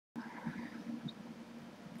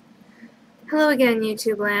Hello again,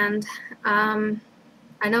 YouTube land.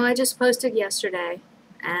 I know I just posted yesterday,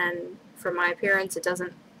 and for my appearance, it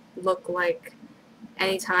doesn't look like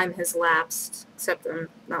any time has lapsed, except I'm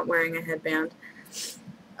not wearing a headband.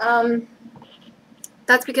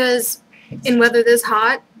 That's because in weather this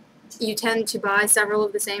hot, you tend to buy several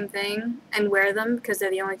of the same thing and wear them because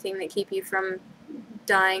they're the only thing that keep you from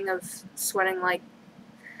dying of sweating like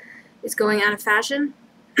it's going out of fashion.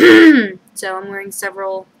 So I'm wearing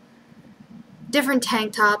several different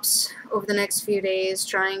tank tops over the next few days,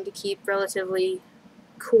 trying to keep relatively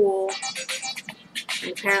cool.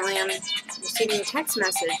 And apparently I'm receiving a text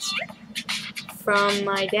message from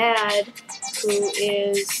my dad, who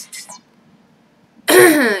is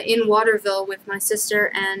in Waterville with my sister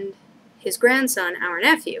and his grandson, our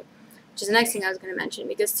nephew, which is the next thing I was going to mention,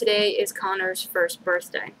 because today is Connor's first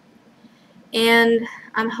birthday. And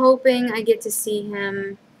I'm hoping I get to see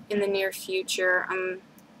him in the near future.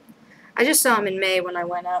 I just saw him in May when I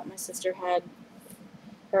went out. My sister had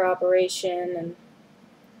her operation, and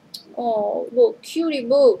oh, little cutie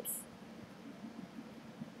boots.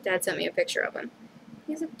 Dad sent me a picture of him.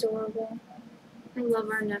 He's adorable. I love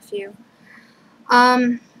our nephew.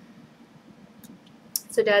 So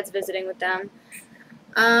Dad's visiting with them.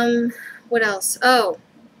 What else? Oh,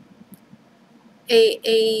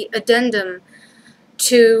 a addendum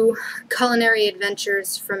to Culinary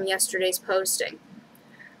Adventures from yesterday's posting.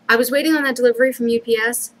 I was waiting on that delivery from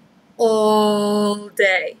UPS all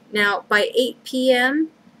day. Now, by 8 p.m.,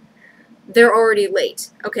 they're already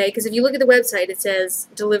late, okay? Because if you look at the website, it says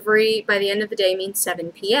delivery by the end of the day means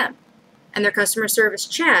 7 p.m. And their customer service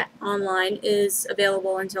chat online is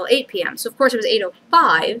available until 8 p.m. So, of course, it was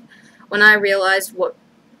 8:05 when I realized what,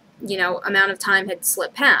 amount of time had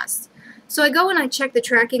slipped past. So I go and I check the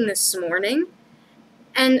tracking this morning,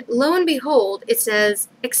 and lo and behold, it says,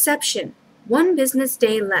 exception, 1 business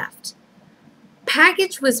day left.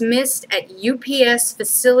 Package was missed at UPS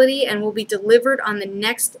facility and will be delivered on the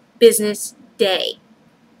next business day.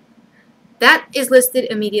 That is listed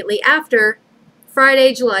immediately after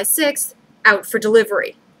Friday, July 6th, out for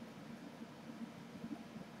delivery.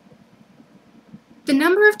 The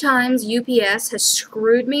number of times UPS has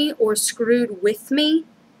screwed me or screwed with me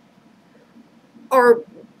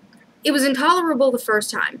it was intolerable the first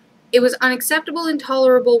time. It was unacceptable,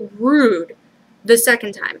 intolerable, rude the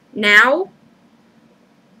second time. Now,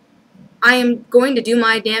 I am going to do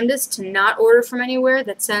my damnedest to not order from anywhere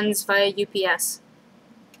that sends via UPS.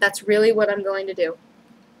 That's really what I'm going to do.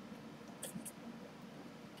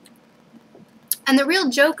 And the real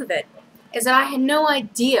joke of it is that I had no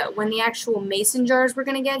idea when the actual mason jars were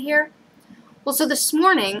going to get here. Well, so this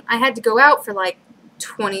morning, I had to go out for like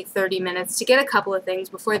 20-30 minutes to get a couple of things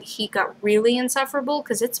before the heat got really insufferable,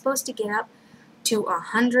 because it's supposed to get up to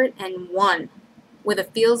 101, with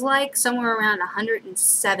it feels like somewhere around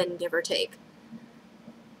 107, give or take.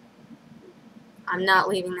 I'm not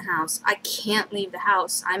leaving the house. I can't leave the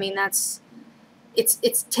house. I mean,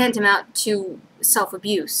 it's tantamount to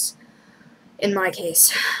self-abuse in my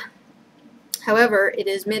case. However, it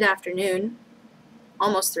is mid-afternoon,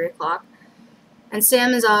 almost 3 o'clock, and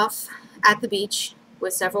Sam is off at the beach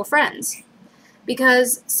with several friends,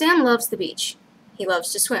 because Sam loves the beach. He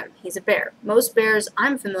loves to swim. He's a bear. Most bears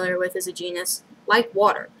I'm familiar with as a genus like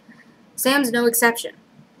water. Sam's no exception.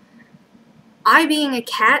 I, being a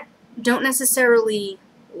cat, don't necessarily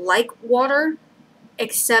like water,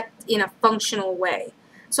 except in a functional way.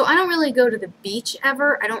 So I don't really go to the beach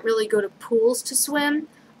ever. I don't really go to pools to swim,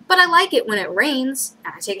 but I like it when it rains,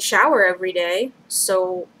 and I take a shower every day,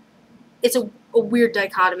 so it's a weird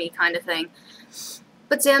dichotomy kind of thing.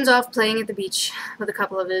 But Sam's off playing at the beach with a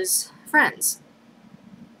couple of his friends.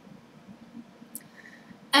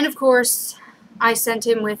 And of course, I sent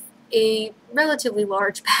him with a relatively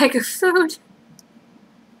large bag of food.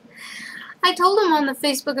 I told him on the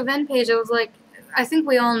Facebook event page, I was like, I think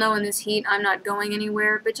we all know in this heat I'm not going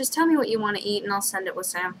anywhere, but just tell me what you want to eat and I'll send it with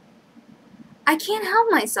Sam. I can't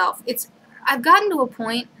help myself. I've gotten to a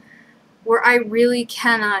point where I really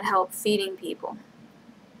cannot help feeding people.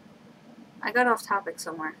 I got off topic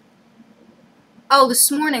somewhere. Oh, this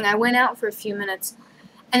morning I went out for a few minutes,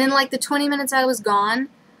 and in like the 20 minutes I was gone,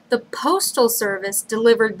 the postal service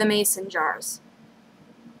delivered the mason jars.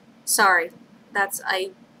 Sorry,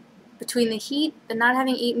 between the heat and not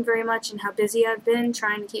having eaten very much and how busy I've been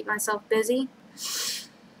trying to keep myself busy,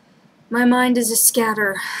 my mind is a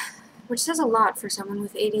scatter, which says a lot for someone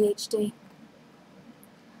with ADHD.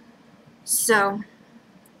 So,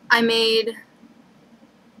 I made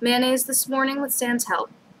mayonnaise this morning with Sam's help.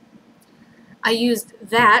 I used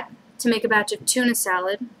that to make a batch of tuna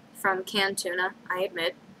salad from canned tuna, I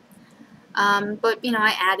admit. But, you know,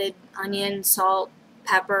 I added onion, salt,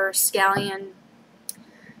 pepper, scallion.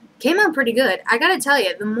 Came out pretty good. I gotta tell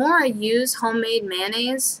you, the more I use homemade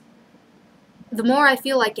mayonnaise, the more I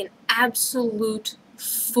feel like an absolute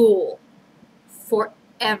fool for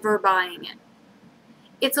ever buying it.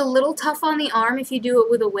 It's a little tough on the arm if you do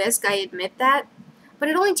it with a whisk, I admit that, but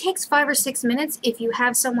it only takes 5 or 6 minutes if you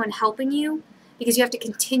have someone helping you, because you have to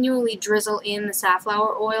continually drizzle in the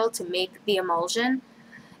safflower oil to make the emulsion.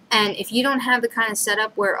 And if you don't have the kind of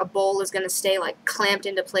setup where a bowl is going to stay like clamped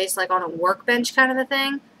into place like on a workbench kind of a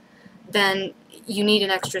thing, then you need an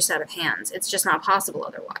extra set of hands. It's just not possible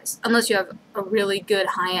otherwise. Unless you have a really good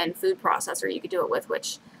high-end food processor you could do it with,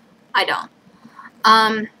 which I don't.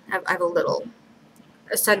 I have a little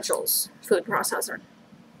Essentials food processor.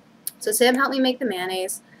 So Sam helped me make the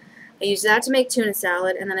mayonnaise. I used that to make tuna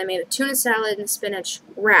salad, and then I made a tuna salad and spinach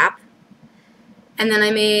wrap. And then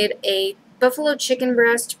I made a buffalo chicken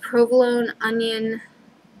breast, provolone, onion,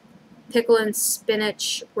 pickle, and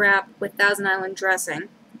spinach wrap with Thousand Island dressing.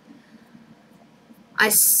 I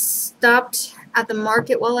stopped at the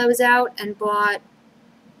market while I was out and bought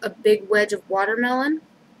a big wedge of watermelon.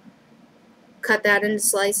 Cut that into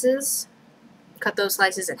slices. Cut those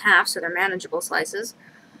slices in half so they're manageable slices.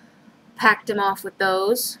 Packed them off with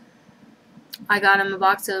those. I got him a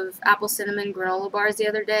box of apple cinnamon granola bars the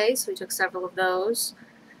other day, so we took several of those.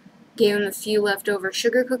 Gave him a few leftover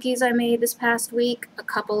sugar cookies I made this past week. A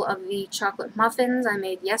couple of the chocolate muffins I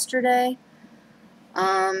made yesterday.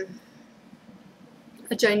 A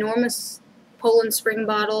ginormous Poland Spring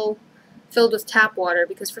bottle filled with tap water,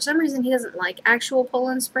 because for some reason he doesn't like actual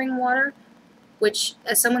Poland Spring water, which,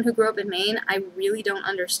 as someone who grew up in Maine, I really don't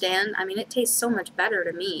understand. I mean, it tastes so much better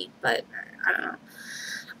to me, but I don't know.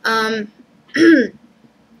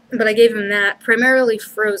 But I gave him that, primarily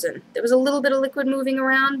frozen. There was a little bit of liquid moving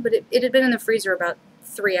around, but it had been in the freezer about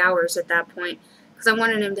 3 hours at that point, because I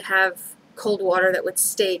wanted him to have cold water that would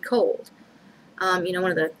stay cold. You know,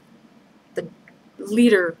 one of the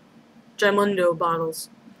liter Gimundo bottles.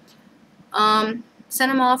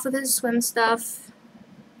 Sent him off with his swim stuff.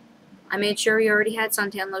 I made sure he already had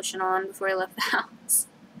suntan lotion on before I left the house.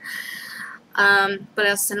 But I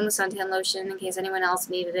also sent him with suntan lotion in case anyone else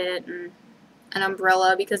needed it, and an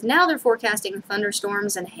umbrella, because now they're forecasting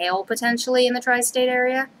thunderstorms and hail potentially in the tri-state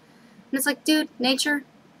area. And it's like, dude, nature,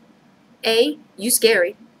 A, you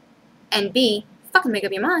scary, and B, fucking make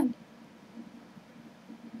up your mind.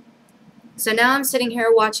 So now I'm sitting here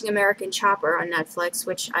watching American Chopper on Netflix,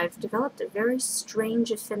 which I've developed a very strange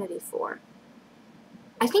affinity for.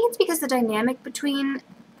 I think it's because the dynamic between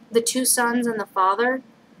the two sons and the father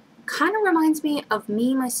kind of reminds me of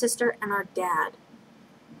me, my sister, and our dad.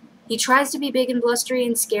 He tries to be big and blustery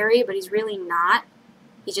and scary, but he's really not.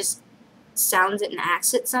 He just sounds it and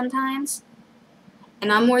acts it sometimes. And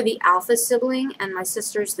I'm more the alpha sibling, and my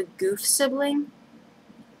sister's the goof sibling.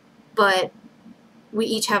 But we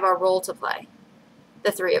each have our role to play,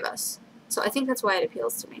 the three of us. So I think that's why it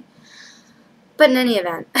appeals to me. But in any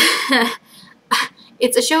event,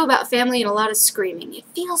 it's a show about family and a lot of screaming. It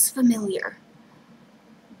feels familiar.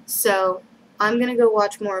 So I'm going to go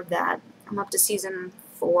watch more of that. I'm up to season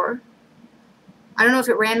 4. I don't know if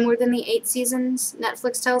it ran more than the 8 seasons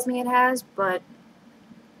Netflix tells me it has, but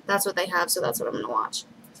that's what they have, so that's what I'm going to watch.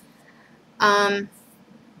 And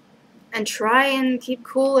try and keep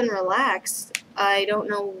cool and relaxed. I don't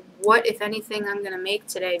know what, if anything, I'm going to make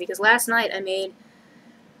today, because last night I made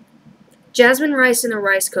jasmine rice in a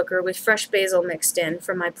rice cooker with fresh basil mixed in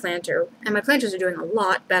from my planter, and my planters are doing a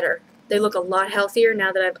lot better. They look a lot healthier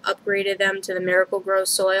now that I've upgraded them to the Miracle-Gro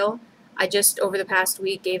soil. I just, over the past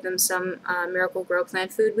week, gave them some Miracle-Gro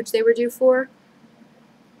plant food, which they were due for.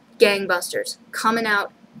 Gangbusters. Coming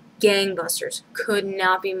out gangbusters. Could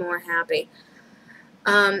not be more happy.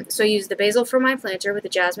 So I used the basil from my planter with the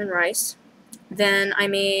jasmine rice. Then I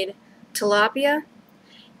made tilapia,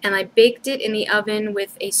 and I baked it in the oven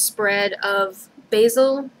with a spread of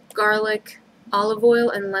basil, garlic, olive oil,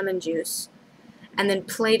 and lemon juice. And then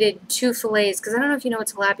plated 2 fillets, because I don't know if you know what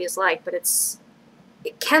tilapia is like, but it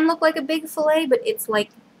can look like a big fillet, but it's like,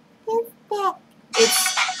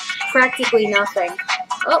 it's practically nothing.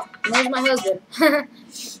 Oh, there's my husband.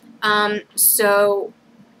 So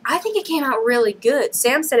I think it came out really good.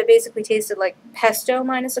 Sam said it basically tasted like pesto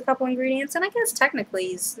minus a couple ingredients, and I guess technically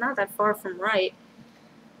he's not that far from right.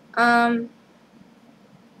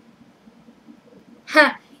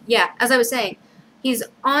 Yeah, as I was saying, he's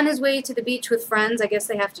on his way to the beach with friends. I guess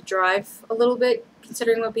they have to drive a little bit,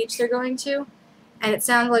 considering what beach they're going to. And it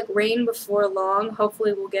sounds like rain before long.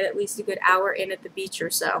 Hopefully we'll get at least a good hour in at the beach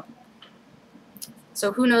or so.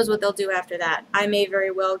 So who knows what they'll do after that. I may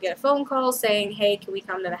very well get a phone call saying, hey, can we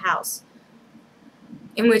come to the house?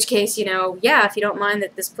 In which case, you know, yeah, if you don't mind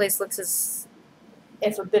that this place looks as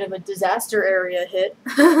if a bit of a disaster area hit,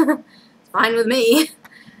 it's fine with me.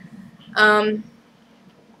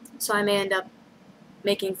 So I may end up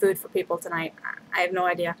making food for people tonight. I have no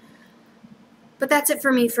idea. But that's it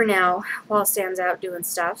for me for now, while Sam's out doing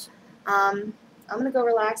stuff. I'm going to go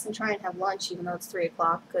relax and try and have lunch, even though it's 3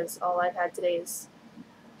 o'clock, because all I've had today is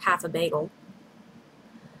half a bagel.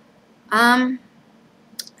 And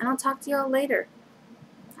I'll talk to y'all later.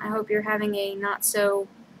 I hope you're having a not so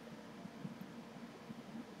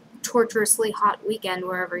torturously hot weekend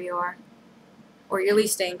wherever you are. Or you're at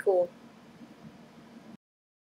least staying cool.